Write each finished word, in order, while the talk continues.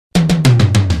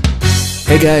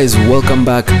Hey guys, welcome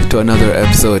back to another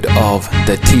episode of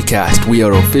the T-Cast. We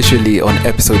are officially on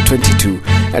episode 22,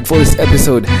 and for this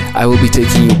episode, I will be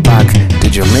taking you back to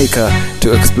Jamaica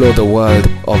to explore the world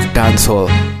of dancehall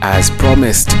as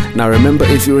promised. Now remember,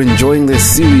 if you're enjoying this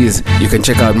series, you can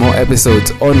check out more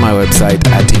episodes on my website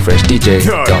at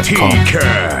tfreshdj.com. The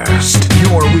T-Cast,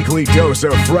 your weekly dose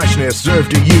of freshness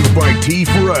served to you by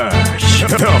T-Fresh,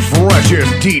 the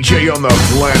freshest DJ on the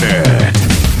planet.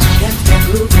 Gangsta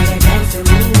groove with a gangsta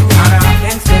move.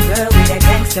 Gangsta girl with a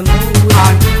gangsta move.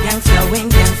 Gangsta win,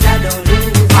 gangsta don't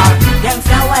lose.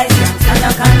 Gangsta wise, gangsta no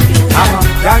confuse. I'm a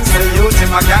gangsta youth in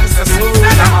my gangsta suit.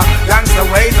 I'm a gangsta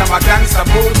ways, I'm a gangsta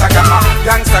boot. I got my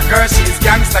gangsta girl, she's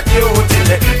gangsta cute. In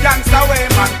the gangsta way,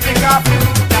 man, pick up.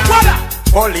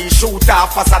 Police shoot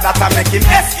off a that I make him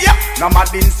escape. No mad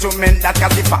instrument that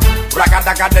can differ.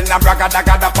 Bragadaga then a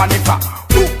bragadaga da panifa.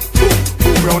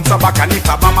 Round so back and if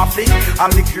a mama flick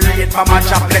and me create mama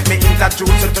chop. Let me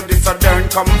introduce you to this southern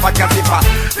comfort casifa.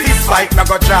 This fight me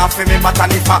go draw for me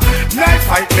matanifa. Night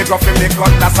fight me go for me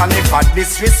cutlass and if a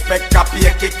disrespect copy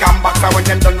a kick and back. So when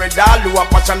them done with all who a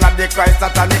passion of the Christ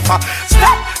that and if a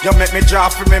stop, you make me draw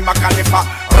for me macanifa.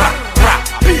 Rap, rap,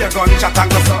 be a gunshot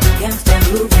and go so. Gangsta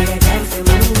groove with a gangsta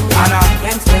move.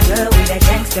 Gangsta girl with a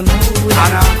gangsta move.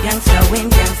 Gangsta win,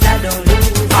 gangsta don't lose.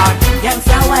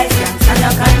 Gangsta wise, gangsta no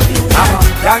confuse. I'm a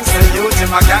gangsta youth in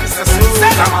my gangsta suit.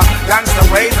 I'm a gangsta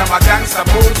ways, I'm a gangsta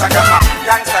boot. I got my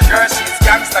gangsta girl, she's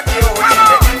gangsta cute.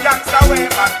 Gangsta way,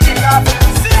 man, pick up.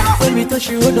 When we touch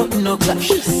the road, nothing no clash.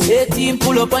 18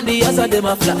 pull up on the ass of them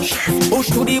a flash. Push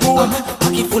to the bone,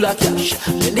 pocket full of cash.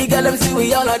 When the girl them see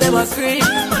we, all of them a scream.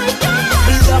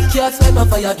 Drop cats like a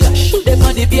fire dash. They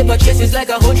on the paper chases like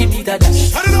 100-meter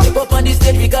dash. Step up on the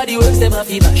stage because the works them a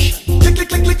fi mash. Click, click,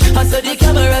 click, click. And so the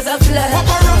cameras a flash.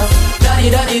 Daddy,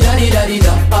 daddy, daddy, daddy,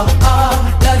 da.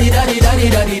 Daddy, daddy, daddy,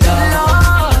 daddy, da.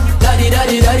 Daddy,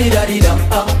 daddy, daddy, daddy, da.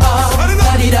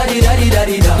 Daddy, daddy, daddy,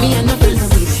 daddy, da. Me and my friends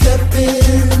will step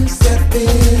in, step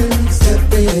in,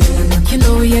 step in. You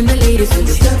know we and the ladies will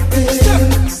step in,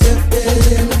 step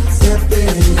in, step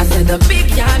in. I said the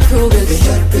big yard crew will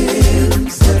step in,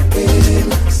 step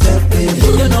in, step in.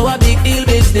 You know a big deal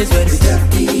business when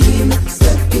step in,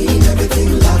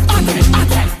 everything locked in.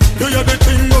 Do you the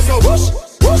thing goes so whoosh,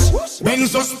 whoosh, whoosh.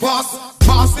 Wings just pass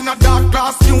in a dark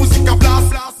glass, music a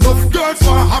blast. Enough girls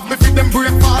wanna have me feed them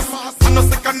breakfast. And the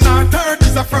second and third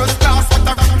is a first class. What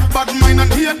a bad mind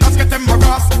and haters get them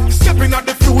harassed. Stepping at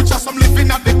the future, some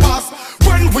living at the past.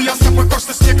 When we are step, we crush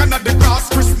the snake under the grass.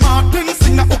 Chris Martin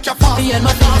sing a hook your fast. Me and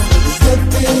my friends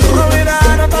Rolling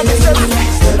on a top of the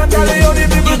I tell you the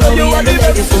people that you are the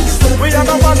best. We are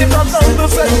the party from sound to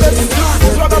success.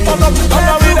 Swag up on up, I'm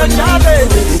a real charlie.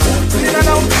 In and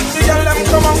out, the girl them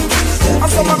come on. And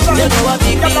some of them, you know a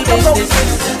big deal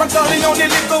business. but Charlie only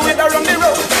little with her on the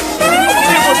road.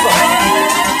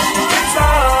 It's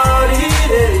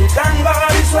holiday, thank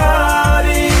God it's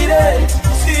holiday.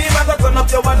 See my God turn up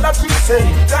your one that we say.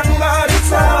 Thank God it's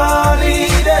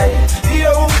holiday.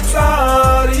 Yo, it's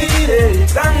holiday,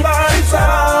 thank God it's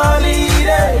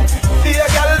holiday. The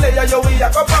girl there, yo, we a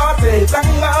go party. Thank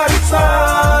God it's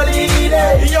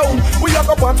holiday. Yo, we a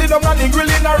go party down on the grill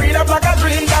in a read up like a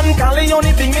dream. And call the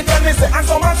only thing me tell me say, and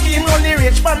some a scheme only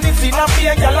rich man the scene. And be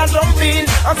a girl a jump in.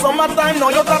 And summertime now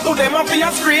you talk to them and be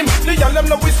a scream. The girl them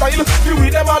love we style, we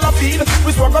with them all a feel.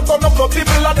 We swag up on the blood,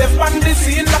 people are deaf on the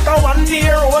scene. Like a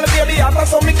 1-year-old baby, after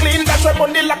so me clean. Dash up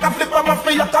on the like a flip of my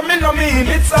feel like a me no mean.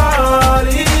 It's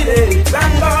holiday,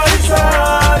 thank God it's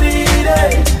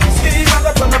holiday. See my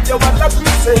God turn up your one that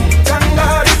me say. Thank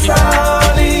God it's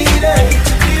holiday.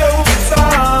 Yo, it's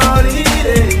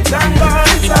holiday. Thank God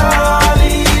it's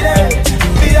holiday.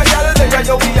 Be a girl there,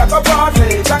 yo, we a go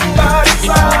party. Thank God it's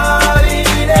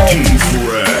holiday.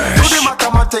 T-Fresh. Do the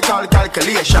mathematical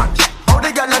calculation. How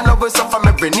the girl in love with some from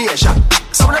every nation.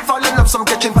 Some they fall in love, some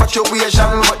catching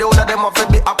infatuation. But the older them have to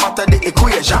be a part of the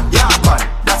equation. Yeah, man,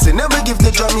 that's it. Never give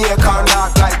the Jamaican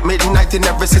dark like midnight in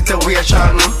every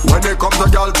situation. When they come to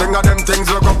girl, thing of them things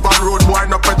look up on road,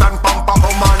 wind up it and pump up,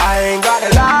 oh man. I ain't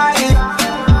gotta lie.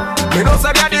 Me no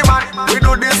say the man, we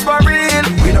do this for real.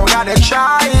 We don't gotta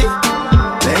try.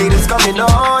 Ladies coming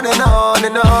on and on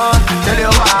and on. Tell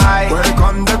you why.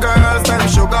 Welcome the girls, them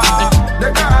sugar.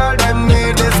 The girl them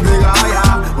need this big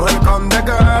higher. Welcome the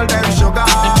girl, them sugar.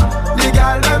 The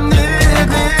girl them need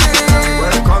me.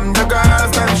 Welcome the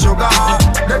girls, them sugar.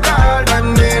 The girl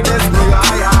them need this big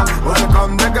higher.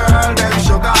 Welcome the girl, them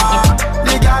sugar.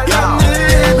 The girl them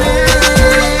need me.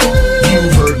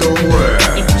 You've heard the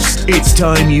rest. It's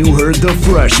time you heard the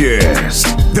freshest.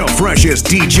 The freshest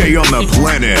DJ on the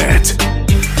planet.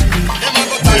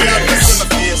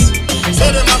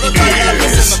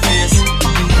 This is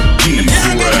T-Fresh.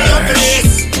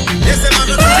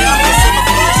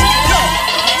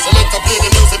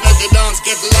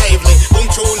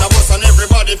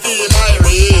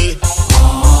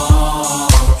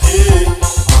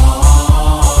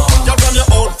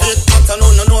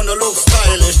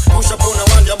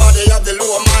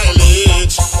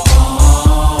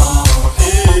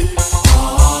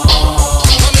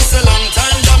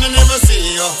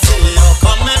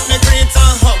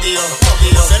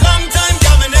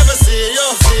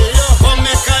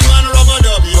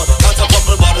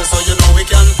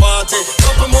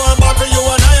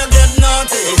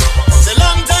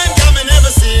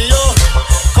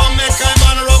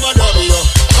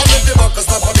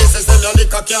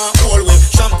 can't hold with.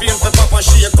 Champagne for papa,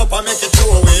 shake up and make it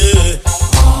throw away.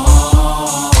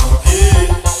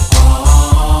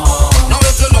 Now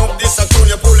if you love this a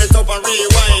tune, you pull it up and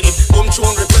rewind it. Boom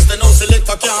tune request, the no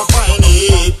selector can't find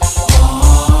it.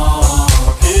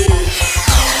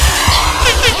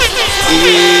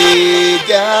 Hey,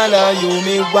 girl, you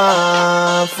me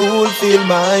want fulfill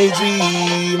my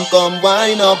dream. Come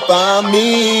wind up on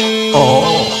me.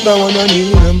 Now wanna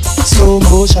need them slow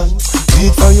motion.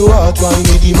 Beat from your heart, wine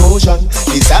with emotion.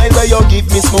 Design where you give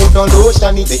me smooth no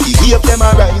lotion. It make the wave them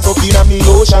a rise up in a me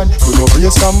ocean. You know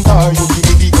brace from far, you give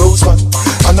me the close one.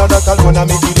 Another call wanna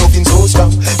make the loving so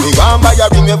strong. Me want buy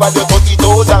a ring about your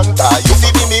 30,000. You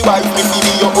see me wife, me be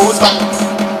your husband.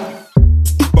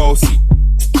 Bossy,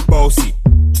 bossy,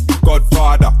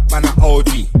 Godfather, man a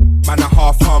OG, man a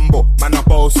half humble, man a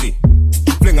bossy.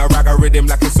 Fling a rag a rhythm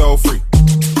like it's all free.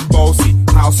 Bossy,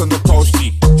 house on the coast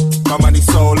G. My money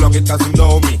so long it doesn't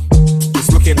know me.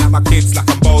 It's looking at my kids like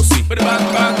I'm bossy. Bang,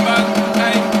 bang, bang,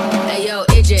 hey. Hey yo,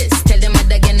 Idris, tell them what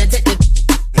they're gonna take the.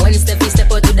 One step, you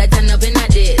step out to that turn up in a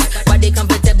this. Body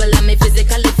comfortable, I'm a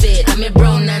physically fit. I'm a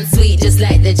brown and sweet, just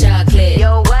like the chocolate.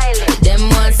 Yo, Wiley, them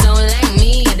ones sound like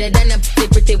me. They done a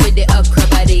pretty with the upper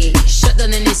body. Shut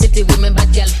down in the city with me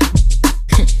bad girl.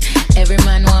 Every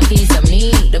man want piece of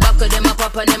me. The back of them a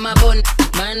pop and them a bun.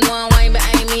 Man want wine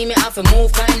behind me have to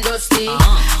move kind dusty.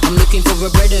 I'm looking for a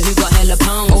brother who got hella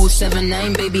pound.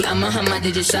 079, baby, I'm a hammer,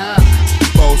 did you shop?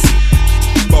 Bossy,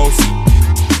 bossy,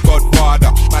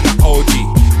 Godfather, man a OG,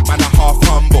 man a half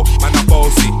humble, man a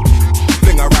bossy.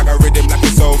 Fling a rag a rhythm like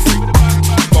it's all free.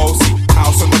 Bossy,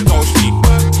 house on the coast G.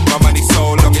 My money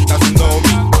so long it doesn't know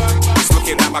me. It's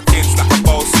looking at my kids like a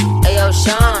bossy. Hey yo,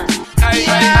 Sean. Hey,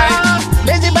 hey, hey.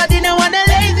 Busy body no want a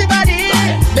lazy body.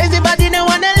 Busy body no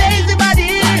want a lazy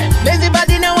body. Busy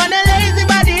body no want a lazy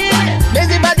body.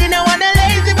 Busy body no want a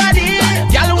lazy body.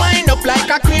 Y'all wind up like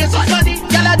a crazy body.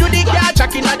 Y'all do the car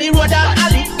tracking on the road and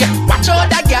alley. Watch out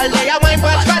that girl lay a wine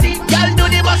for body. Y'all do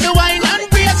the muscle wine and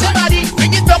brace your body.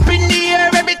 Bring it up in the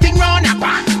air, everything round and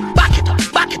back. Back it up,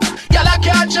 back it up. Y'all a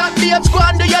can't shot me up,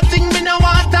 squad do your thing. Me no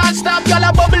want to stop. Y'all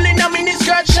a bubble in a mini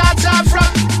skirt, shots are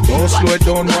front. Don't slow it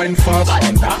down, wine fast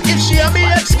on that. If she a me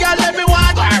ex girl, let me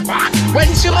want her back. When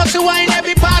she must wine,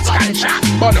 every part's contract.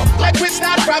 But no, Like we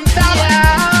start from top.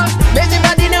 Yeah. Busy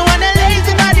body no want a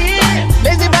lazy body.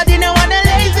 Busy body no want a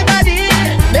lazy body.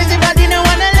 Busy body no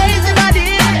want a lazy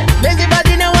body. Busy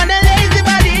body no want a lazy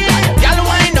body. Y'all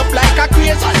wind up like a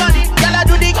crazy body. Y'all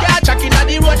do the car tracking on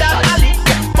the road and alley.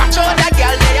 Watch out that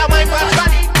girl, they a wine for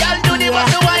body. Y'all do the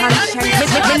muscle wine and crazy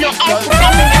body.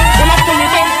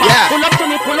 Yeah. Pull up to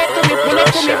me, pull up to me, pull up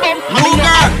to me, bump. Move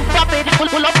on.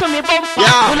 Pull up to me, bump.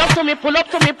 Yeah. Pull up to me, pull up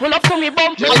to me, pull up to me,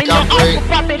 bump. Make up break.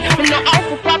 Me no out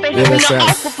for profit. Me no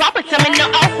out for profit. Me no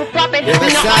out for profit. Me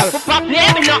no out for profit.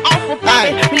 Me no out for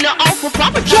profit. Me no out for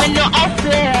profit. Me no out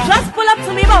for. Just pull up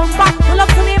to me bumper, pull up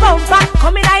to me bumper.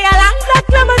 Come in a long black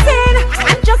limousine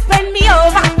and just bend me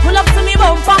over. Pull up to me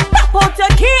bumper, pop out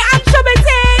your key and shove it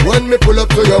in. When me pull up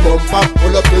to your bumper,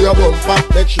 pull up to your bumper.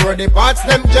 Make sure the parts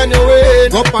them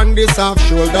genuine. Up on this half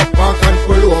shoulder, park and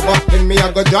pull over. Then me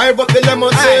I go drive up the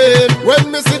limousine.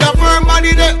 When me see the firm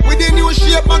body there with the new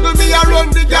shape, muggle me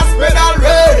around the gas pedal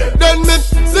red. Then me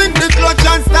sing the clutch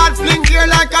and start fling gear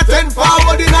like a 10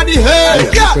 forward in the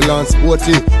head. Yeah, feel and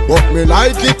sporty, but me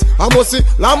like it. I must see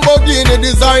Lamborghini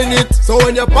design it. So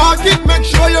when you park it, make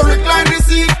sure you recline the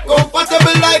seat,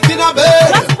 comfortable like in a bed.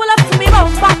 Just pull up to me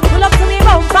bumper, pull up to me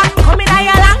bumper. Come in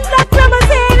a long black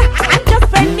limousine and just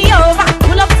bend me over.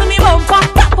 Pull up to me bumper,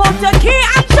 pop out your key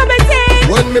and shove it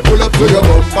in. When me pull up to your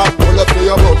bumper, pull up to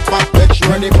your bumper. Make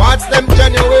sure the parts them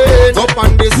genuine. Up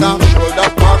on this half shoulder,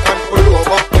 park and pull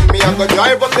over. Then me I go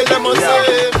drive up the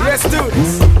limousine. Let's do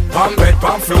this. Palm bed,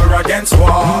 palm floor against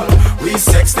wall. We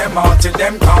sex them out till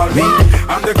them call me.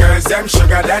 And the girls them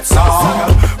sugar, that's all.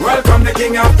 Welcome the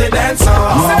king of the dance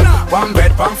hall. Palm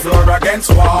bed, palm floor against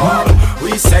wall.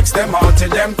 We sex them out till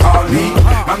them call me.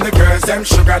 And the girls them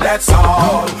sugar, that's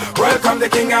all. Welcome the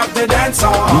king of the dance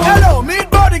hall. Hello, meet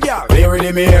body girl. Clear in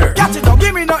the mirror. Catch it, don't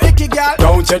give me no icky girl.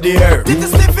 Don't you dare. Did the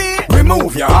stiffy?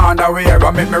 Remove your underwear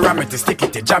and make me ram it, stick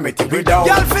it, jam it, without.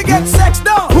 Y'all forget sex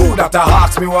down. Who that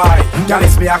ask me why? Y'all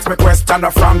is me ask me question a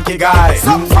Frankie guy.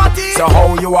 Some fatty. So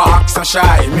how you act so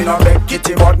shy? Me no beg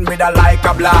kitty but me da like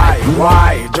a blind.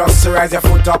 Why? Just to raise your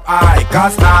foot up high.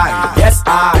 Cause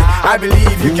I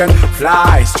believe you can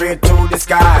fly straight to the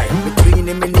sky. Between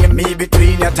meaning me name me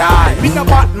between your tie. Me no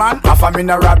Batman, half a me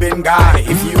no Robin guy.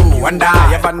 If you and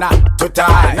I ever not to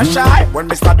tie, no shy. When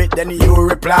me stab it, then you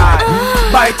reply.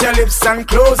 Bite your lips and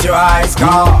close your eyes,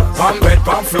 cause palm bed,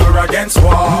 palm floor against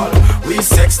wall. We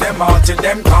sex them out till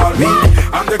them call me.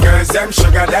 And the girls them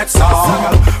sugar, that's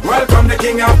all. Welcome the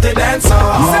king of the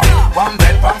dancehall. Palm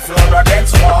bed, palm floor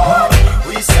against wall.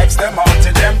 We sex them out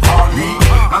till them call me.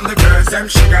 And the girls them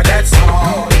sugar, that's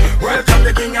all. Welcome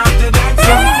the king of the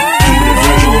dancehall.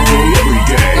 Every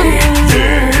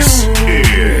day, this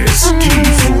is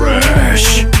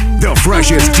T-Fresh, the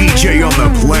freshest DJ on the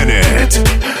planet.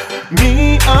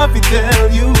 Me have to tell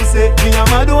you, say me a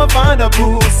mad don't find a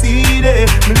pussy day.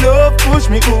 Me love push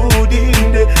me good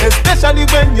in day, especially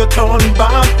when you turn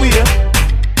back way.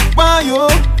 Why you?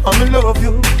 I me love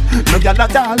you. No gyal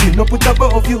at all, me no put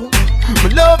above you. Me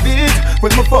love it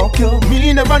when me fuck you.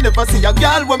 Me never see a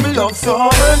gyal when me love so.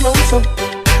 Turn round so,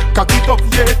 cock it up,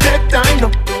 yeah, take time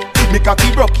now. Me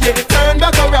cocky broke, yeah, turn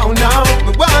back around now.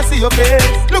 Me wanna see your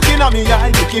face, looking at me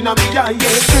eye,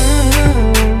 yeah.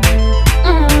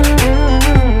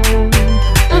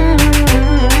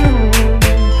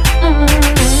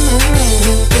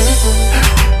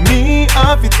 Me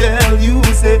have to tell you,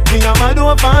 say me a mad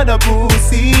don't find a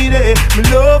pussy day. Me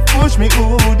love push me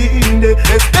good in day,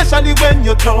 especially when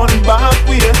you turn back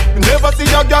way. Me never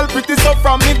see a girl pretty so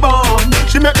from me born.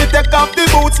 She make me take off the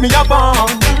boots me a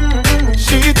born.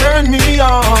 She turn me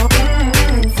on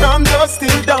from dusk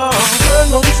till dawn.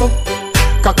 Turn on so,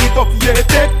 cock it up, yeah,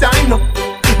 take time now.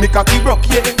 Me cocky broke,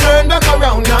 yeah, turn back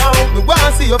around now. Me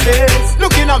wanna see your face,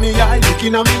 looking at me eye,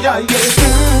 yeah.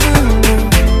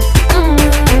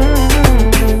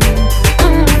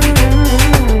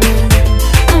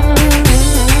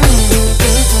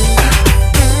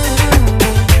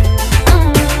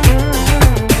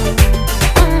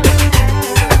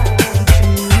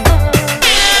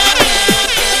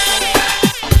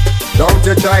 Don't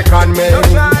you try con me,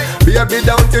 baby,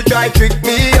 don't you try trick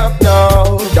me up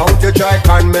now. Don't you try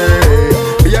con me,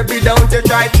 baby, don't you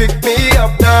try trick me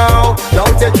up now.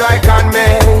 Don't you try con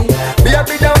me,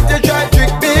 baby, don't you try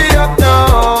trick me up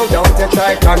now. Don't you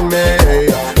try con me,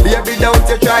 baby, don't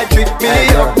you try trick me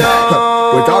up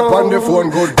now. We talk on the phone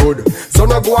good. So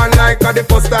no go on like the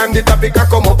first time the topic a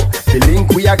come up. The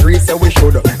link we agree say we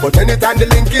should, but anytime the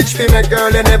linkage fi make girl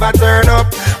you never turn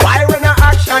up. Why when a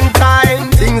action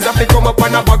time, things have to come up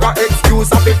and a bag of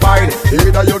excuse have to find.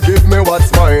 Either you give me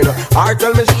what's mine, or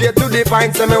tell me straight to the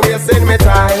point, so me wasting me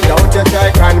time. Don't you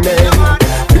try con me,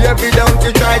 baby, don't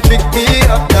you try trick me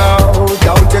up now.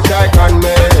 Don't you try con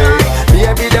me,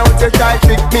 baby, don't you try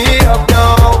trick me up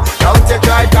now. Don't you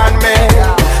try con me,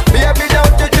 baby,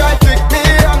 don't you try trick me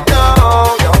up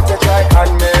now. Don't you try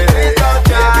con me, baby,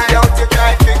 don't you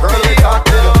try trick me up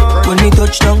now. When me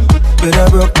touch down, bed I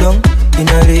broke down. In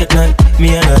a late night,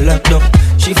 me and her locked up.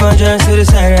 She found just to the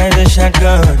side, ride a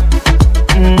shotgun.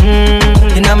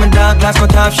 In a my dark glass,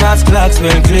 cut off shots, clocks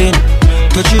well clean.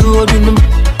 Touch the road with me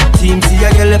team, see a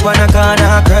girl up on a corner,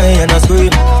 I cry and I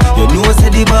scream. You know say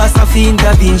the boss a fiend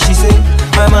intervene, she say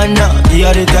my man now, give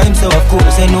her the time, so of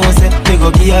course I know say me go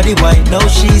give her the wine. Now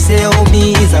she say oh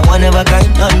me is a one of a kind,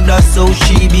 and that's how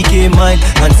she became mine.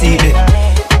 And see that,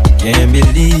 can't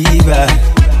believe I,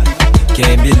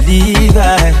 can't believe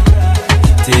I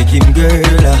take him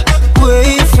girl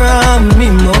away from me,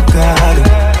 no God.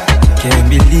 Can't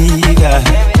believe I,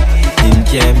 him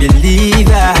can't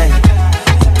believe I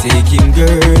take him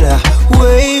girl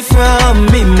away from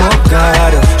me, no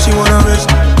God. She want a rich,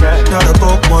 not a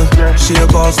broke one. She a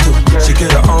boss too, she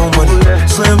get her own money.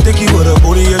 Slim thicky with a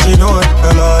booty, yeah she know it.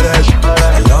 I love that,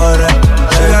 I love that.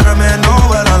 She got a man know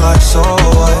well, I'm like so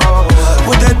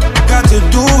what that got to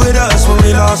do with us when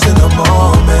we lost in the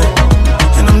moment?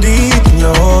 And I'm deep in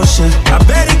your ocean. I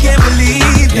bet he can't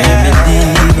believe that. Can't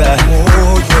believe I,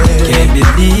 oh, yeah. Can't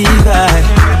believe I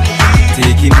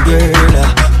take him girl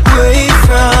away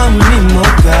from me, no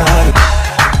God.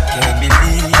 Can't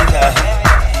believe I,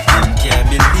 can't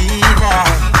believe I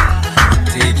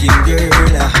take him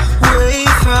girl away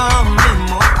from me,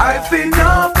 no God. I've seen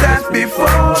enough dance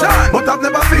before, but I've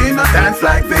never seen a dance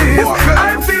like this.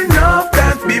 I've seen enough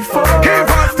dance before, but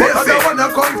I don't wanna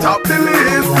come top the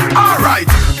list. Alright,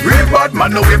 real bad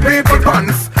man, no we people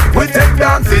pants. We take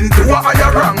dancing to a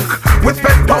higher rank. We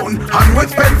spend pound and we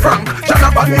spend franc.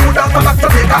 Jonathan New dance a lot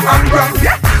Jamaica and Grand.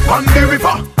 Yeah, on the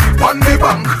river, on the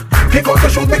bank. Pick out the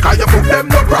shoes because you put them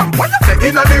no cramp. When you say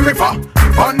in the river,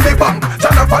 on the bank.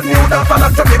 Jonathan New dance a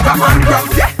lot Jamaica and Grand.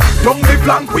 Yeah, down the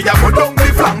flank, we a go down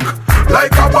the flank.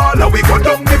 Like a baller, we go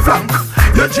down the flank.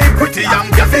 You cheap pretty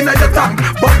young, gas in your tank.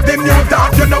 But the new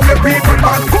dance, you know the people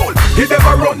are cool. Give them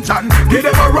a run, John, give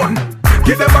them a run.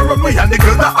 Give them a run, we and the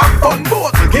girls that have fun.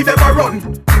 Both, give them a run,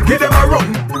 give them a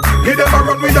run, give them a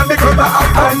run, we and the girls that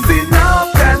have fun. I've seen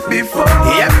enough dance before,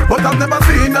 yeah, but I've never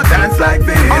seen a dance like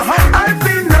this. I've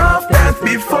seen enough dance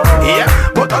before, yeah,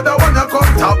 but I don't wanna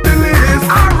come top the list.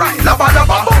 Alright, lava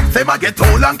lava, say I get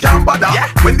old and can't bother. Yeah.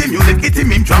 When the music hit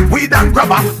him drop weed and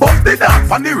grabber. Bust the dance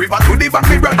from the river to the bank,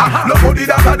 me brother. Nobody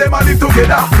dance and them a live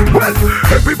together. Well,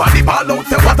 everybody ball out,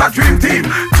 say what a dream team.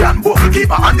 John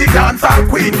Keeper and the dancehall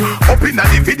queen. Up in the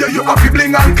video, you have to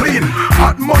bling and clean.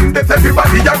 Hot Mondays,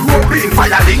 everybody a grow green.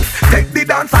 Fire links, take the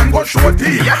dance and go show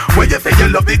tea. When you say you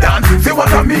love the dance, say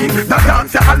what I mean. The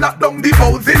dance, you lock down the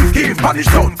housing scheme. Spanish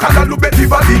town, Kalalu, Betty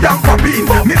Valley and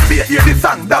Papine. Miss Bay, hear the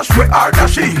song, dash where are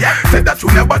dashing. Said that you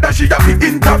never dash, she have to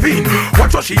intervene.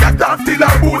 Watch what she a dance till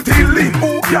her booty lean.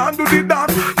 Who can do the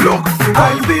dance? Look,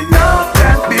 I've seen enough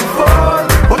dance before,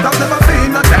 but I've never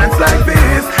seen a dance like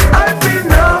this. I've seen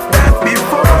enough dance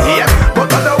before, yeah,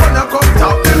 but I don't wanna come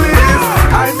top the list.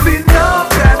 I've seen enough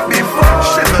dance before,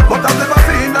 but I've never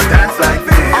seen a dance like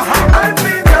this. I've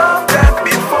seen enough dance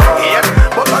before, yeah,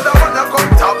 but I don't wanna come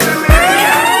top the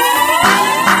list.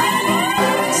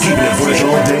 Keep it fresh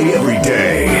all day, every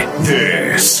day.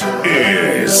 This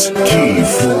is Key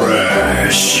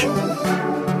Fresh.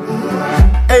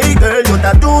 Hey girl, you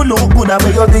that do look good at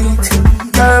where you beat.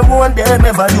 Girl, want them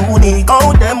ever unique.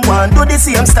 How them want do the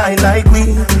same style like we.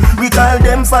 We call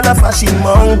them for the fashion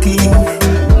monkey.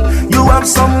 You have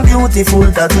some beautiful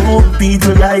tattoo,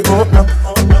 people like open up.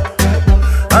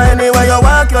 Anyway you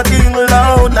walk your thing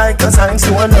loud like a sign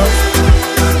to a love.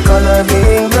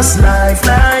 Coloring this life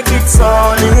like it's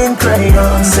all in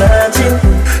crayon. Searching,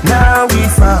 now we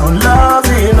found love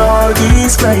in all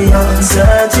these crayons.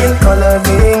 Searching,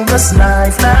 coloring this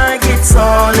life like it's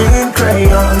all in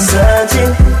crayon.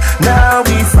 Searching, now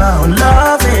we found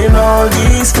love in all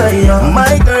these crayons.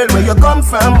 My girl, where you come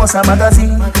from was a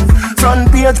magazine.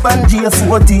 Front page pan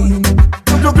J40.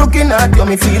 Looking at you,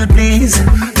 me feel please.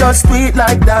 Just sweet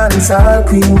like dancehall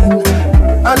queen.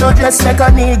 I know just like a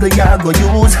nigga you go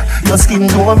use. Your skin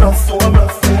too rough.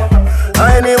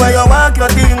 Anyway you walk your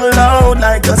thing loud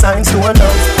like a sign to a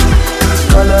love.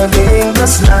 Coloring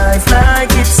this life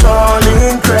like it's all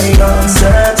in crayon.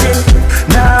 Searching,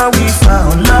 now we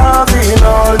found love in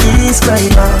all these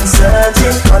crayons.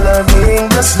 Searching, coloring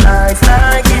this life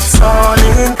like it's all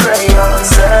in crayon.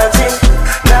 Searching,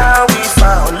 now we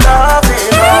found love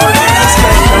in all these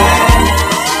crayons.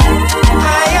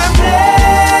 I am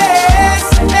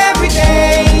blessed every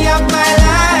day of my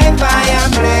life. I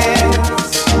am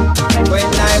blessed when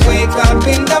I wake up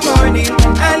in the morning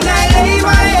and I lay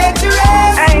my head to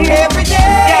rest. Every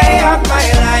day of my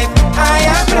life, I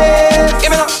am blessed.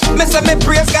 Give me up, me say me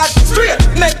praise God straight.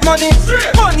 Make money,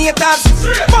 money haters,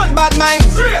 fun bad mind.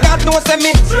 God knows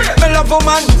me love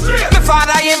woman, me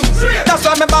father him. That's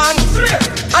why me born.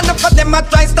 And enough of them a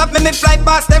try stop me fly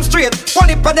past them straight.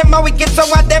 Only for them a wicked, so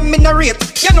what them in a rate.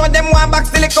 You know them want back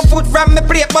still little food from me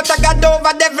plate, but I got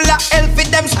over devil a hell for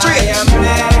them straight. I am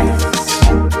blessed.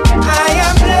 I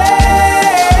am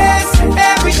blessed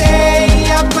every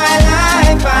day of my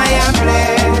life. I am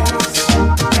blessed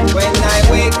when I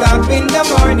wake up in the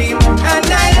morning and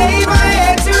I lay my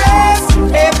head to rest.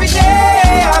 Every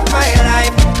day of my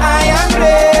life, I am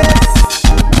blessed.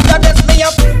 So bless me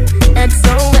up.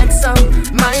 XOXO,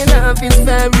 my love is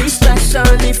very special.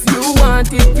 If you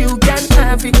want it, you can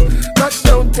have it, but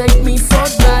don't take me for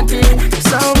granted.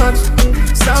 So much,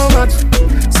 so much,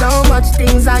 so much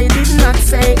things I did not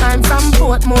say. I'm from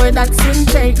Portmore, that's in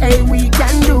J.A. We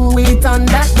can do it on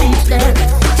that beach there.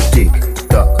 Tick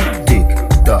tock, tick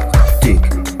tock, tick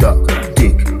tock,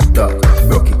 tick tock.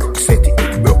 Broke it, set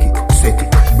it, broke it, set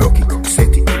it, broke it,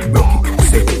 set it, broke it,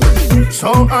 set it.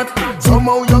 So hot,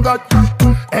 somehow you got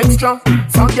extra,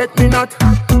 forget me not.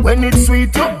 When it's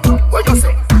sweet, you, what you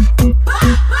say?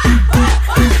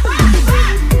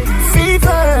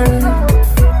 Fever,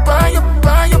 buy up.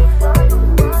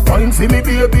 Wine for me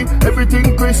baby,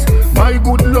 everything crisp. My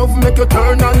good love make you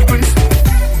turn and twist.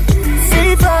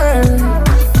 Fever,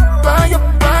 buy up.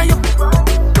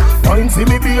 Wine for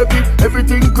me baby,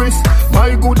 everything crisp.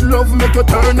 My good love make you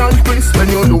turn and twist. When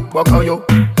you look back on you,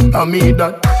 I mean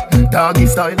that doggy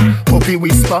style, puppy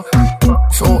whisper.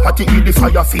 So hot it with the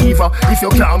fire fever. If you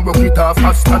can't broke it off,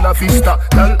 hasta la vista.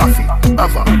 Girl, afi,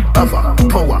 ava,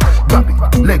 power. Grab it,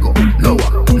 Lego, lower.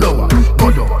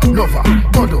 Godo, lover,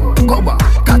 godo, goba,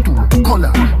 tattoo,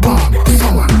 color, bomb,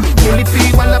 summer.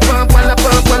 Military, walla pump, color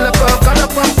pump,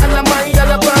 alla my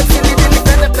yalla pump, dilly,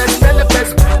 bella best.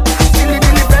 Dilly,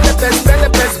 bella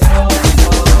best.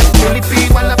 Military,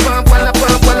 walla pump, color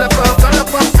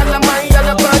pump, alla my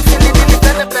yalla pump, dilly,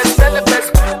 bella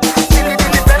best. Dilly,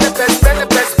 bella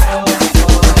best.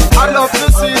 I love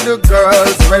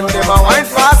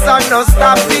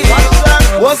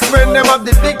Just when them have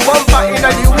the big bumper in the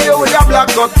way with a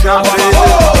black up champagne.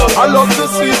 I love to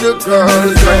see the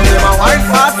girls when them a wine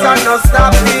fast and no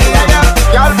stop me.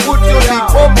 Girl, put your big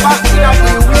bumper in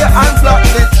the way and block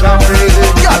the champagne.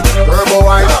 Turbo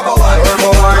wine,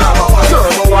 turbo wine,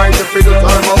 turbo wine, you feel the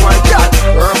turbo wine.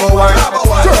 Turbo wine,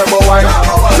 turbo wine,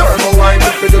 turbo wine,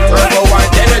 you feel the turbo wine.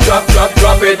 Then you drop it,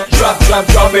 drop it,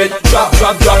 drop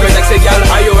it. Next say, girl,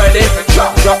 are you ready?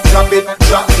 Drop it,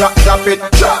 drop it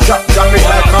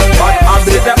like a fat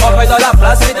habit. C'était pas fait dans la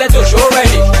place, c'était toujours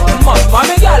ready.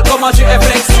 Mamie, girl, comment tu es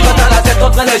flexi? Quand t'as la tête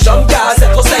entre les jambes, car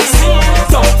c'est trop sexy.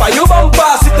 Dumpa you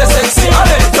bumpa, si t'es sexy.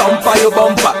 Allez, dumpa you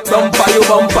bumpa, dumpa you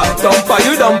bumpa, dumpa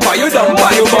you bumpa, dumpa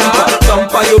you bumpa,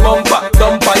 dumpa you bumpa,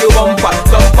 dumpa you bumpa,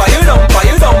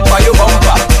 dumpa you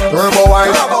bumpa. Turbo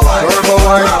wine, turbo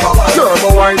wine, turbo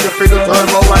wine, you feel the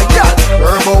turbo wine.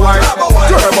 Turbo wine,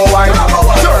 turbo wine,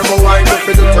 turbo wine, you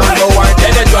feel the turbo wine.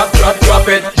 Then you drop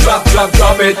it, drop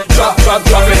it.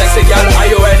 Next say, girl, are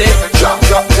you ready?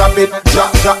 Drop it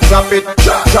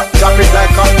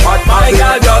like a hot My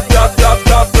girl, drop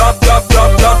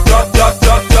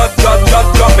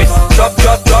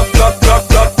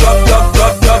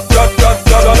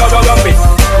it.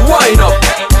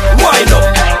 Wind up,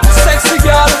 sexy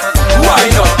girl,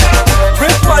 wind up.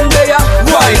 Rip one day,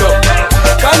 wind up.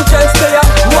 Conscience day,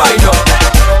 wind up.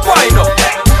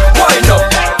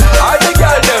 All the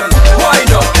girl them,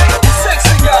 wind up.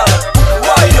 Sexy girl,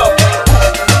 wind up.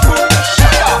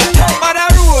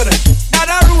 Not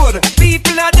a road.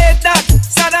 People are dead that,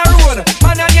 sad a road.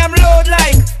 Man and them load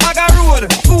like Maga road.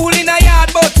 Fool in a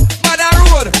yard but bad a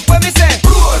road. What me say?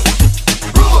 Road.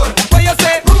 What you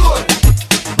say? Road.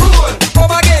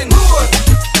 Come again. Road.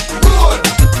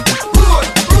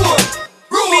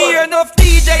 Me hear enough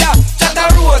DJ chat a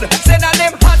road. Say that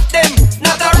them hot them,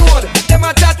 not a road. Them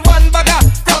a chat one bagger,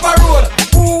 proper road.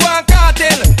 Who want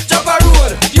cartel, chop a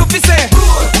road. You fi say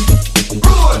road.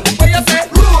 What you say?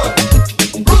 Road.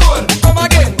 Come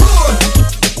again. Road.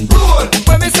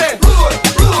 What me say? Road.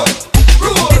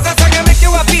 It's a song that make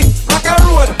you happy. Rock a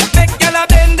road. Make gyal a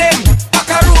bend them. Back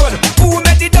a road. Who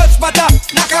make the Dutch butter?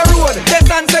 Knock a road. They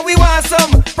stand say we want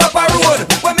some proper road.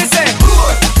 What me say?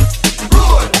 Road.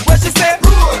 What she say?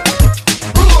 Road.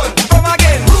 Come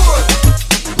again. Road.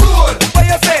 What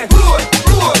you say? Road.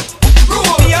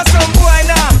 Me a some boy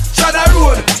now. Shot a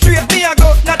road. Straight me a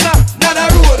go. Not a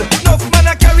road. Enough man a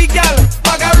carry gyal.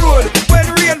 Bag a road. When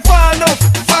rain fall enough.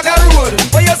 Bag a road.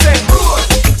 What you say? Road.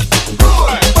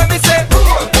 What me say?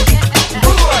 Road.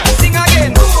 Sing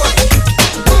again.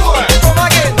 Come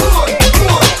again. Road.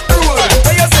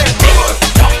 What you say?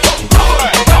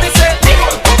 What me say?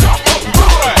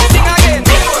 Sing again.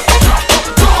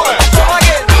 Come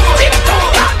again.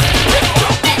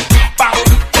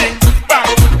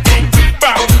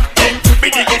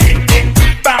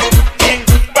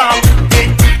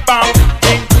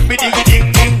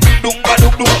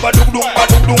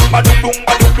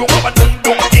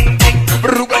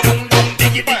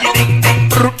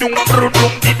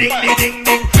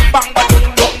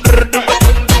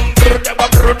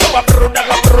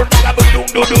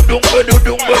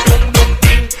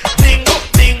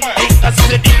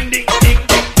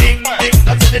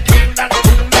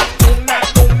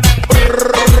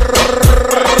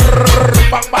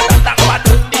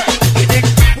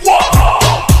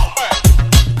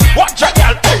 Watch a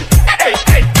girl, hey,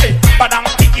 badang,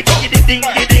 diggy, ding.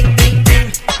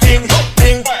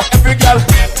 Every girl,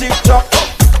 tick-tock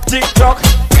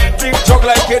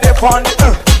like it is fun.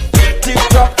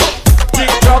 Tick-tock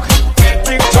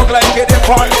like it is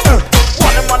fun.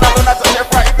 One of man alone that's on your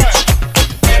right bitch.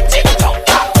 Tick-tock.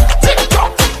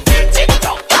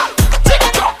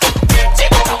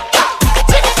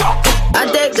 I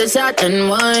take the shot and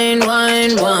wine. I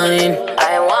wine.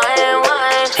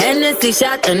 Hennessy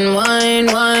shot and wine.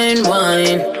 I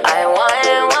wine.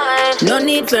 No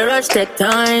need for rush, take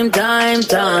time. Take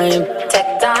time.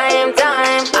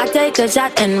 I take a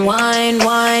shot and wine.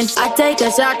 I take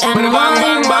a shot and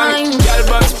wine. Girl,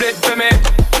 but split for me,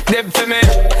 dip for me.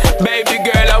 Baby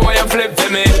girl, I want you flip for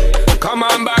me. Come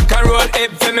on back and roll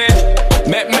it for me.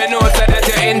 Make me know so that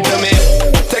you're into me.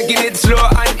 Taking it slow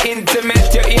and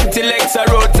intimate. Your intellect's a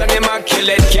roots and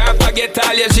immaculate. Can't forget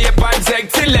all your shape and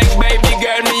sexy leg. Baby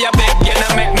girl, me a beg, you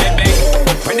know make me beg.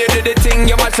 When you do the thing,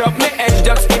 you mash up me head.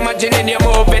 Just imagining you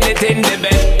moving it in the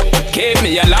bed. Keep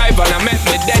me alive and I make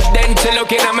me dead. Then she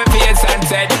looking at my face and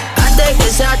said, I take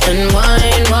a shot and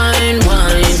wine.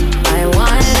 I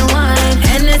wine.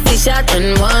 Hennessy shot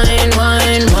and wine.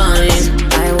 I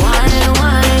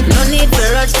wine. No need for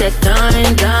rush, take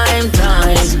time. Take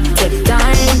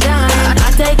time.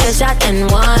 I take a shot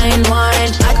and wine.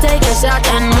 I take a shot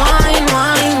and wine.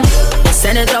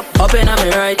 Send it up in on me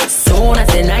right. Soon as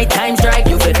the night time strike,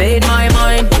 you fi fade my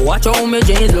mind. Watch how me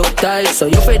jeans look tight, so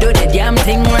you fi do the damn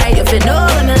thing right. You fi know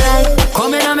when me like.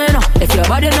 Come in on me now, if your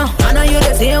body know. I know you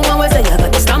the same one we say you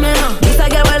got the stamina. This I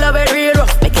get well love it real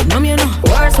rough, make it numb you know.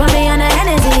 Works for me on the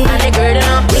energy, and the girl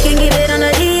enough. We can give it on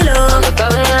the D-Lo.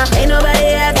 Ain't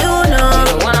nobody have to know.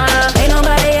 Ain't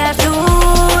nobody have to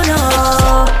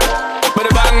know. But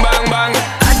the bang bang bang.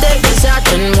 I take the shot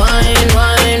and wine,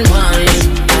 wine, wine.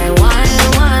 I wine,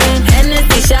 wine.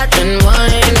 Hennessy shot and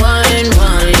wine, wine,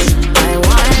 wine. I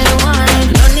wine, wine.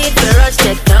 No need to rush,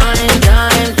 take time,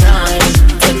 time, time.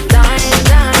 Take time,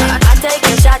 time. I take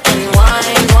the shot and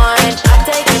wine, wine. I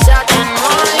take the shot and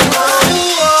wine, wine.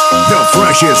 The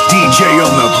freshest DJ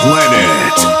on the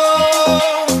planet.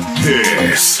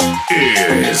 This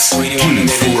is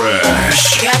T-Fresh.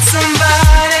 Got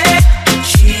somebody,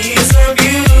 she's a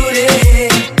beauty,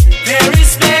 very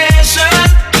special,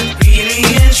 really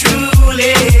and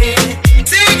truly.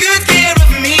 Take good care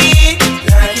of me,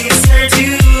 like it's her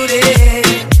duty.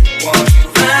 Want you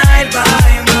right by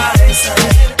my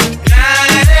side,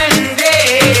 night and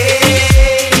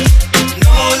day.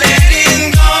 No letting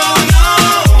go, no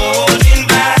holding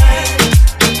back,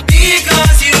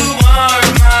 because you are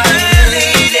my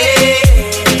lady.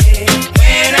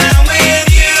 When I'm with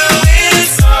you,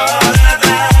 it's all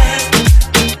about.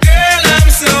 Girl, I'm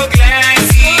so glad to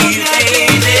see you,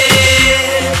 baby.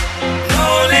 No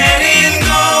letting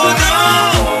go, no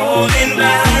holding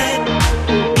back.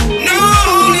 No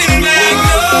holding back,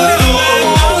 no,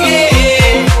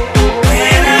 yeah.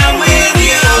 When I'm with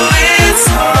you, it's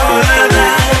all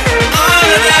about. All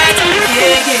of that,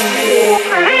 yeah, yeah.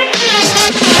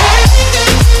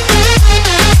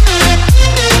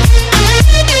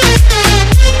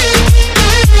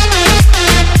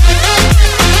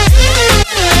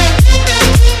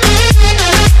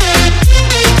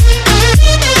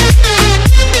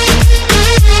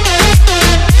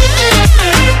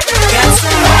 Got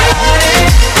somebody.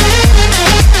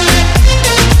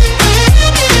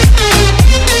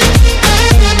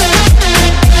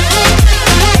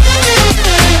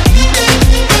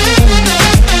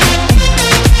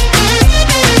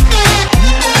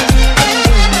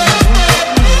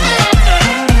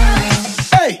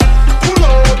 Hey, pull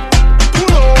up,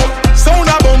 sound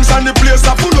a bounce and the place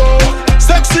a full up.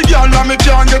 Sexy girl and me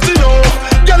can't get enough.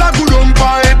 Girl a good on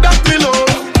pie, that me love.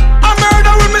 I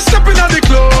murder when me step in at the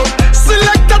club.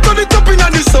 Selector to the top in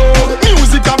at the sub.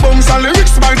 Music a bounce and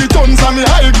lyrics by the tons and me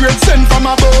high grade sent from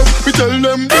above. We tell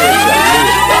them.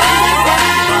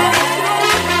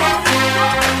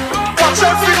 Watch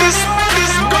out for this.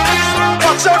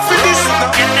 Watch out for this.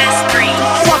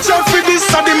 Watch out for this.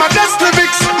 And the modest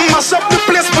lyrics mash up the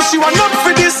place, but she want not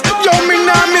for this. Yo, me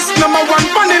nah miss number one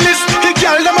funny list. The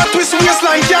girl them a twist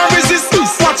waistline can't resist.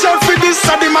 Watch out for this.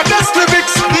 And the modest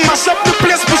lyrics mash up the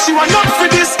place, but she want not for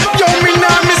this. Yo, me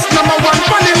nah miss number one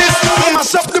funny list.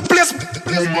 Mash up the place.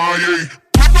 Oh my.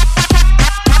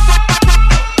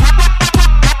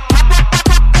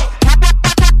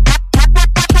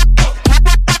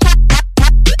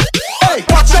 Hey,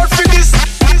 watch out for this.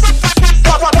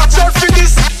 Watch out for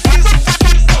this.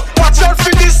 Watch out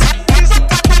for this.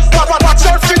 Watch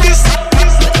out for this.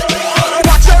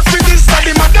 Watch out for this. And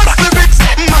the modest lyrics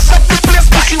mash up the place,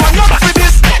 but she want not for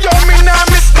this. Yo, me nah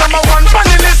miss number one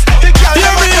funny list. The girl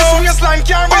never kiss waistline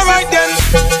can't resist. Alright then,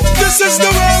 this is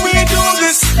the way we do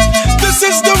this. This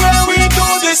is the way we do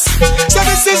this. So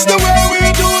this is the way we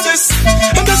do this.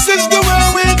 And this is the way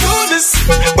we do this.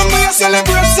 When we are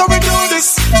celebrate, so we do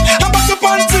this. I'm back up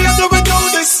on stage, so we do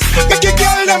this. Make your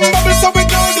girl them bubble, so we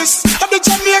do this. At the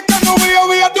Jamaican way,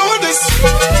 we are do this.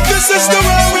 This is the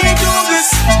way we do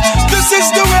this. This is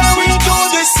the way we do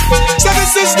this. So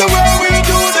this is the way we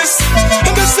do this.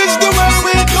 And this is the way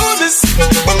we do this.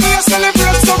 When we are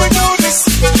celebrate, so we do this.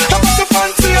 I'm back up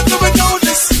on stage, so we do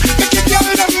this. Make your girl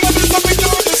them bubble, so we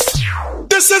do this.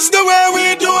 This is the way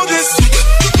we do this.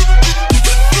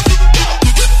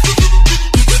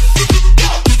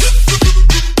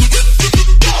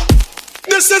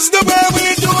 This is the way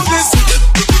we do this.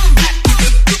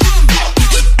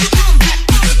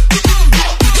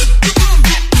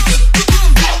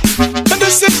 And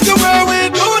this is the way we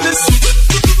do this.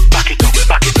 Back it up,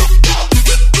 back it up.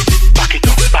 Back it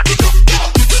up, back it up.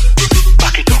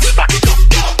 Back it up, back it up.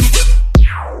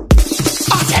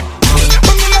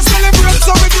 When we are celebrate,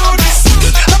 so we do this.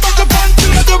 I'm back up on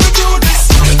stage, so we do this.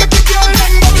 Make your girl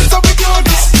them bubble, so we do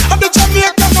this. At the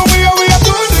Jamaican way, we are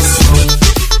do this.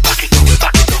 Back it up,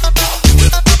 back it up.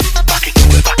 Back it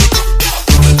up, back it up.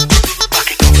 Back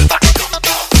it up, back it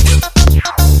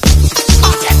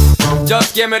up.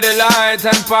 Just give me the light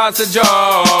and pass the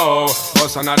joe.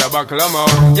 Bust another buckle of more.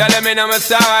 Yeah, let me know my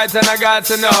sides and I got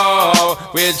to know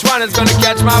which one is gonna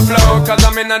catch my flow. Cause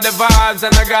I'm in the vibes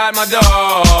and I got my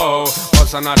dough.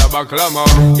 Bust another buckle of more.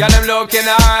 Yeah, them looking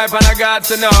hype and I got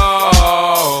to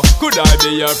know. Could I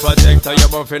be your protector?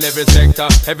 You're buff in every sector.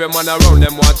 Every man around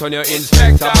them wants on your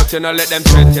inspector. But you know let them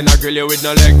threaten, I grill you with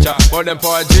no lecture. But them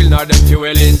for a drill, now them fuel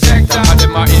injector. And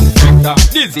them a infector,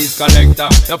 disease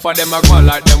collector. Now for them a go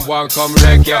like them one come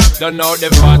wreck ya. Don't know the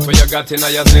part where you got in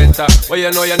your center. But you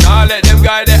know you not let them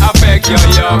guy they affect you,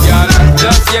 yo, girl.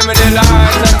 Just give me the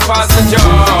light and pass the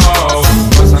joke.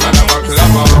 What's another buckle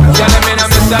of more? Yeah, let me know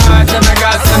my sides and I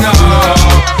got to know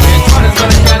which one is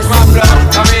gonna catch my flow.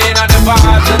 I mean on the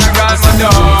vibes and I got my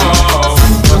dough.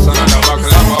 What's another buckle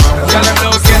of more? Yeah, them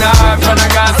looking hype and I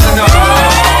got to know.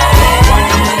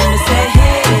 Say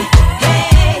hey,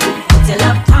 hey, put your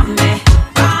love on me,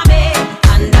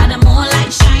 under the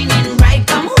moonlight shining bright.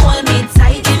 Come hold me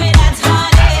tight, give me that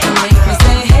honey. Make me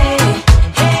say hey,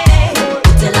 hey,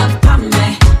 put your love on me,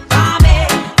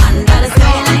 under the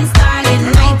skyline starlit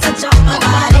night. Touch up my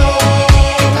body.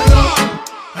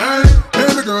 Hey,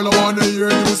 baby girl, I wanna hear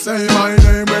you say my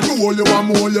name. When you hold you, I'm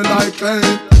hold you like clay.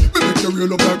 Me make you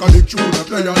real up like a big tune, a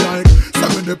player like.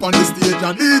 Seven up on the stage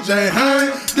and DJ, hey.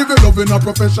 Give you love in a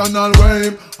professional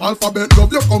way. Alphabet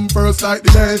love, you come first like the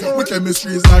day. We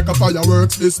chemistry is like a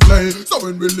fireworks display. So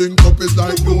when we link up, it's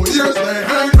like New Year's Day.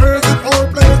 Hey, crazy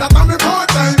foreplay, that's on me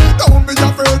forte. Don't be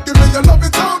afraid, give me your love,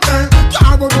 it's out there.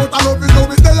 Can't go out, I love it,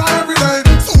 love it there every day.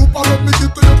 Super love me,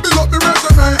 get to you, build up me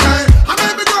resume, hey. And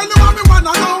baby girl, you want me one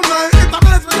and only. It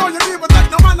amazes me how you people take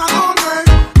no man and only.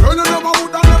 Girl, you never would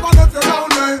have never left you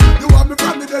lonely. You want me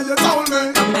from the day you told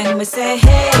me. Come make me say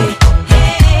hey,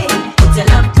 hey, put your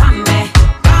love on me,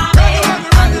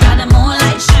 under the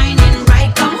moonlight shining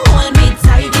bright. Come hold me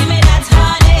tight, give me that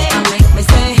honey. Come make me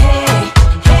say hey,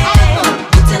 hey,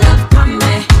 put your love on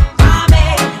me,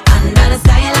 under the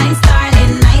skyline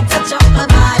starlit night. Touch up my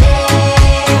body.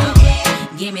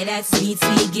 Give me that sweet,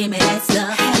 sweet, give me that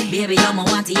stuff. Baby, I'ma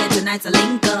want to hear tonight to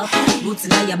link up. Boots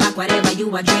in your back, whatever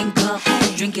you a drink up.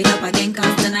 Drink it up again,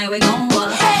 cause tonight we gon'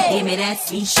 work. Give me that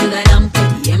sweet sugar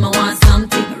dumpling. Yeah, I want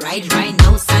something. Right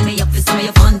now, sign me up for some of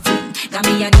your fun thing. Got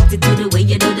me addicted to the way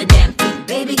you do the damn thing.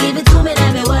 Baby, give it to me,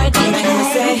 let me work it. I'ma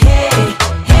say hey,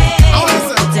 hey,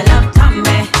 put your love on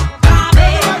me,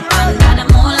 under the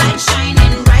moonlight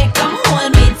shining bright. Come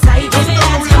hold me tight, give me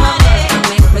that honey.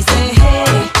 Make me say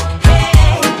hey,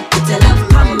 hey, put your love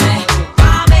on me,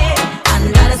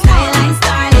 under the skyline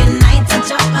starlit night.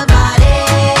 Touch up my body.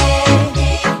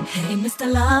 Hey, Mr.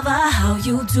 Lover, how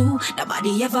you do?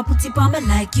 Nobody ever put it on me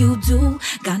like you do.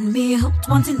 Got me hooked,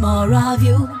 wanting more of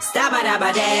you.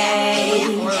 Stabba-dabba-day.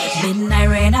 Midnight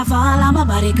rain, I fall, and my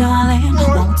body calling.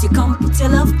 Won't you come put your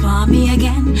love on me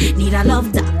again? Need a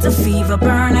love doctor, fever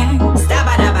burning.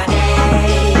 Stabba-dabba-day.